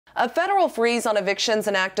A federal freeze on evictions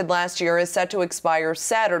enacted last year is set to expire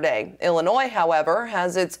Saturday. Illinois, however,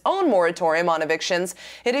 has its own moratorium on evictions.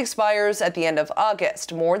 It expires at the end of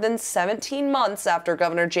August, more than 17 months after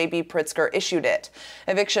Governor J.B. Pritzker issued it.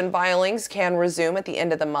 Eviction filings can resume at the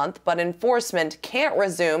end of the month, but enforcement can't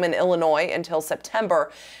resume in Illinois until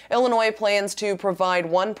September. Illinois plans to provide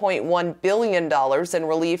 $1.1 billion in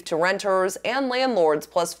relief to renters and landlords,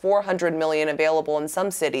 plus $400 million available in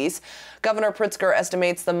some cities. Governor Pritzker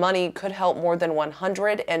estimates the money could help more than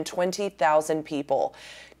 120,000 people.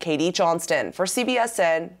 Katie Johnston for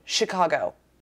CBSN, Chicago.